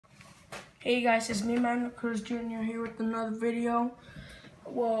Hey guys, it's me, Manuel Cruz Jr. here with another video.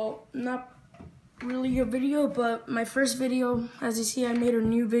 Well, not really a video, but my first video. As you see, I made a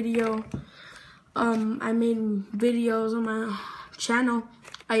new video. I made videos on my channel.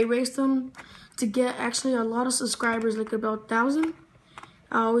 I erased them to get actually a lot of subscribers, like about 1,000.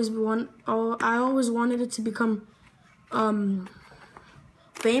 I always wanted it to become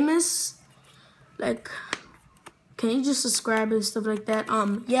famous. Like, can you just subscribe and stuff like that?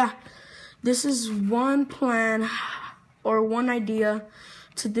 Yeah. This is one plan or one idea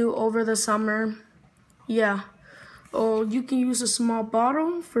to do over the summer. Yeah. Oh, you can use a small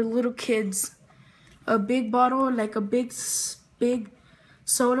bottle for little kids. A big bottle, like a big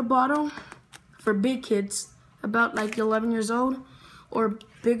soda bottle for big kids, about like 11 years old or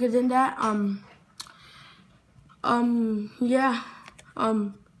bigger than that. Yeah.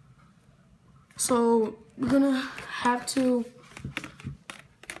 So you're gonna have to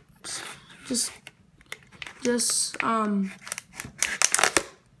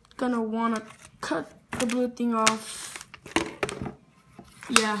gonna wanna cut the blue thing off.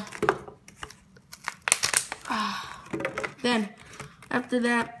 Yeah. Then after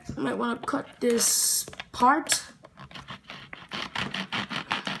that, you might wanna cut this part.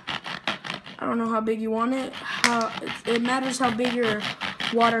 I don't know how big you want it. It matters how big your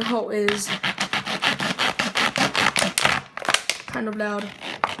water hose is. Kind of loud.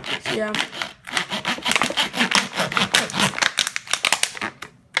 So yeah.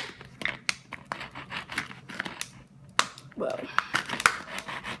 Well,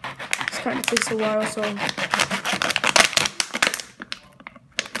 this kind of takes a while, so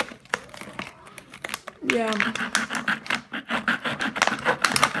yeah,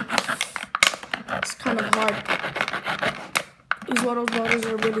 it's kind of hard. These water bottles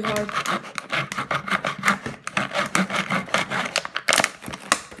are really hard.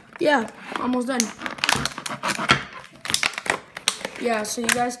 Yeah, almost done. Yeah, so you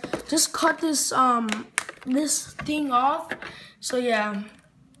guys just cut this this thing off. So yeah.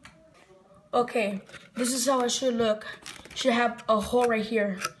 Okay, this is how it should look. Should have a hole right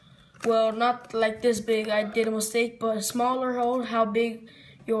here. Well, not like this big. I did a mistake, but a smaller hole. How big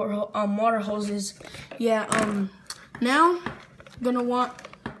your water hose is? Yeah. Now I'm gonna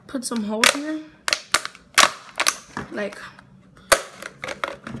put some holes here. Like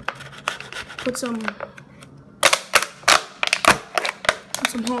put some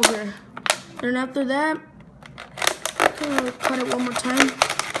holes here. And after that, cut it one more time.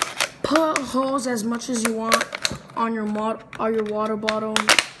 Put holes as much as you want on your water bottle.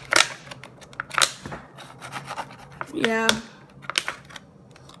 Yeah,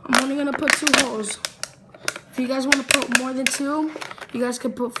 I'm only gonna put 2 holes. If you guys want to put more than 2, you guys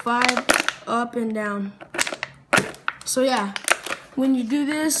can put 5 up and down. So yeah, when you do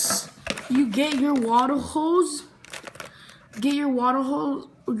this, you get your water hose. Get your water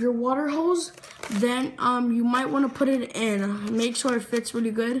hose. Then you might want to put it in. Make sure it fits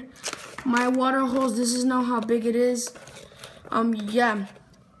really good. My water hose, this is now how big it is. Yeah.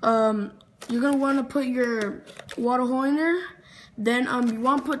 You're gonna want to put your water hose in there. Then you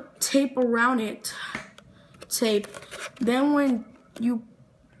want to put tape around it. Tape. Then when you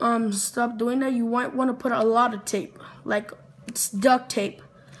stop doing that, you might want to put a lot of tape. Like it's duct tape.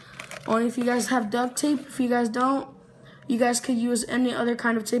 Only if you guys have duct tape. If you guys don't, you guys could use any other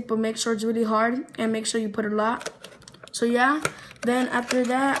kind of tape, but make sure it's really hard and make sure you put a lot. So yeah, then after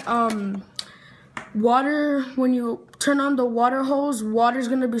that, water, when you turn on the water hose, water's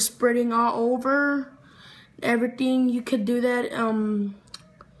gonna be spreading all over everything. You could do that,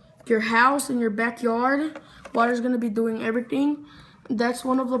 your house and your backyard. Water's gonna be doing everything. That's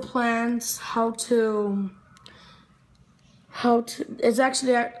one of the plans, it's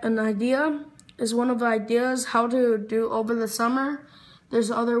actually an idea. It's one of the ideas how to do over the summer.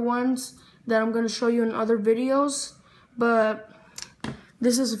 There's other ones that I'm gonna show you in other videos, but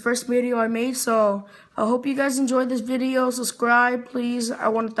this is the first video I made, so I hope you guys enjoyed this video. Subscribe, please. I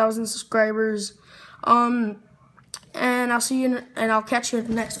want 1,000 subscribers. And I'll see you and I'll catch you in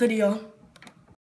the next video.